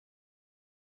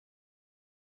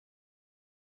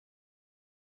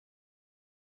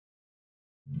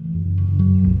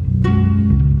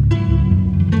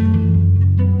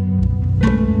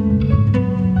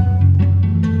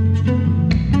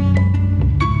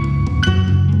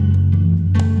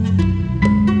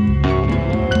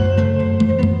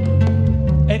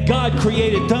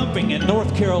created dumping in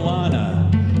North Carolina.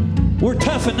 We're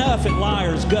tough enough at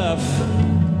Liar's Guff,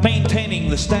 maintaining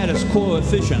the status quo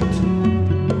efficient.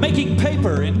 Making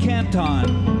paper in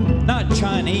Canton, not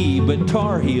Chinese, but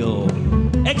Tar Heel.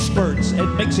 Experts at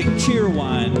mixing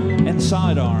cheerwine and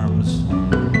sidearms.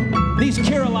 These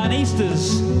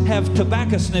Carolinistas have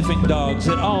tobacco-sniffing dogs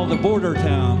at all the border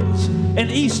towns. And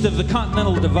east of the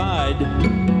Continental Divide,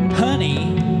 Honey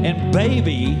and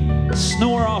Baby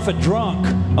snore off a drunk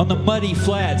on the muddy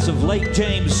flats of Lake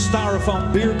James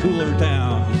styrofoam beer cooler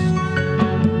towns.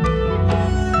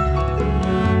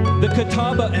 The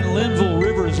Catawba and Linville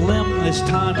rivers limn this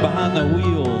time behind the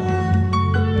wheel.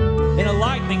 In a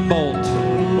lightning bolt,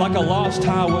 like a lost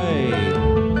highway.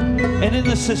 And in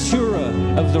the caesura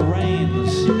of the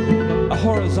rains, a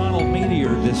horizontal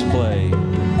meteor display.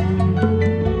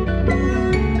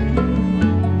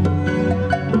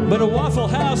 But a Waffle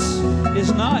House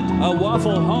is not a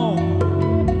waffle home.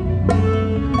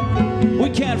 We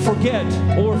can't forget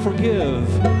or forgive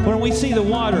when we see the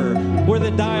water where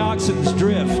the dioxins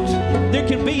drift. There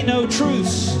can be no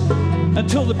truce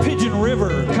until the Pigeon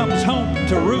River comes home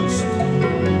to roost.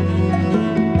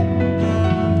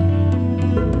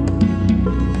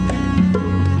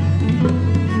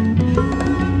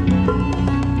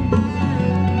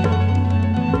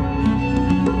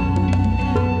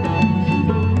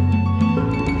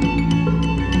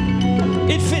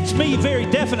 Me very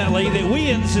definitely that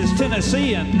weans as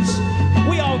Tennesseans,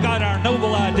 we all got our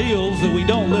noble ideals that we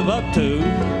don't live up to.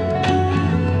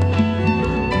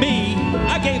 Me,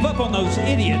 I gave up on those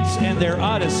idiots and their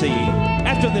odyssey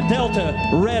after the Delta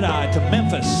red-eye to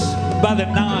Memphis by the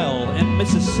Nile and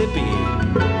Mississippi.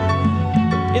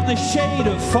 In the shade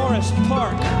of Forest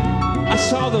Park, I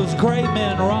saw those gray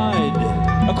men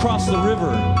ride across the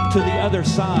river to the other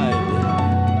side.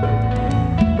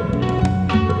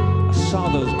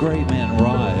 Those gray men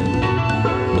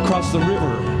ride across the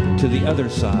river to the other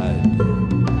side.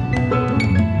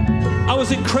 I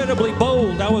was incredibly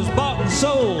bold. I was bought and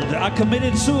sold. I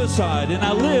committed suicide and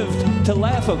I lived to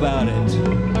laugh about it.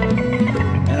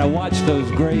 And I watched those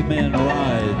gray men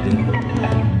ride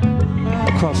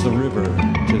across the river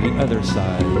to the other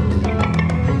side.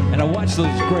 And I watched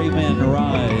those gray men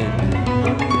ride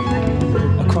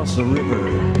across the river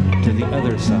to the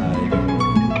other side.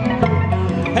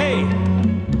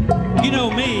 You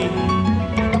know me,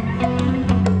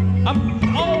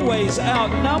 I'm always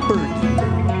outnumbered.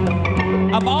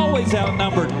 I'm always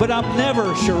outnumbered, but I'm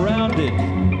never surrounded.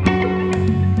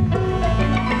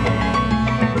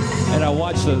 And I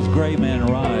watch those gray men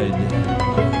ride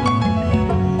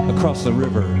across the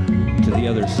river to the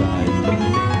other side.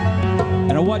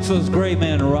 And I watch those gray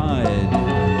men ride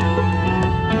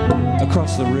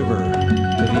across the river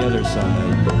to the other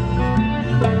side.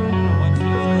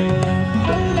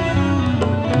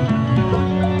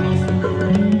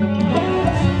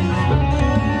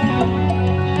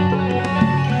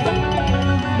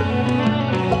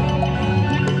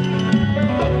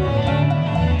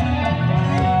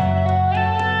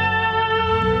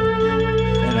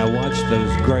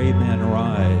 Those gray men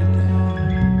ride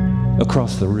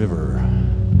across the river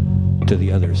to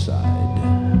the other side.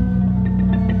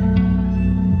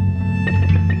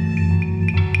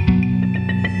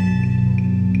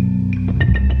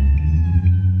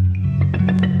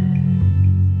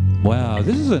 Wow,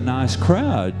 this is a nice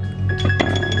crowd.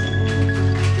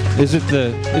 Is it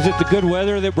the good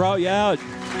weather that brought you out?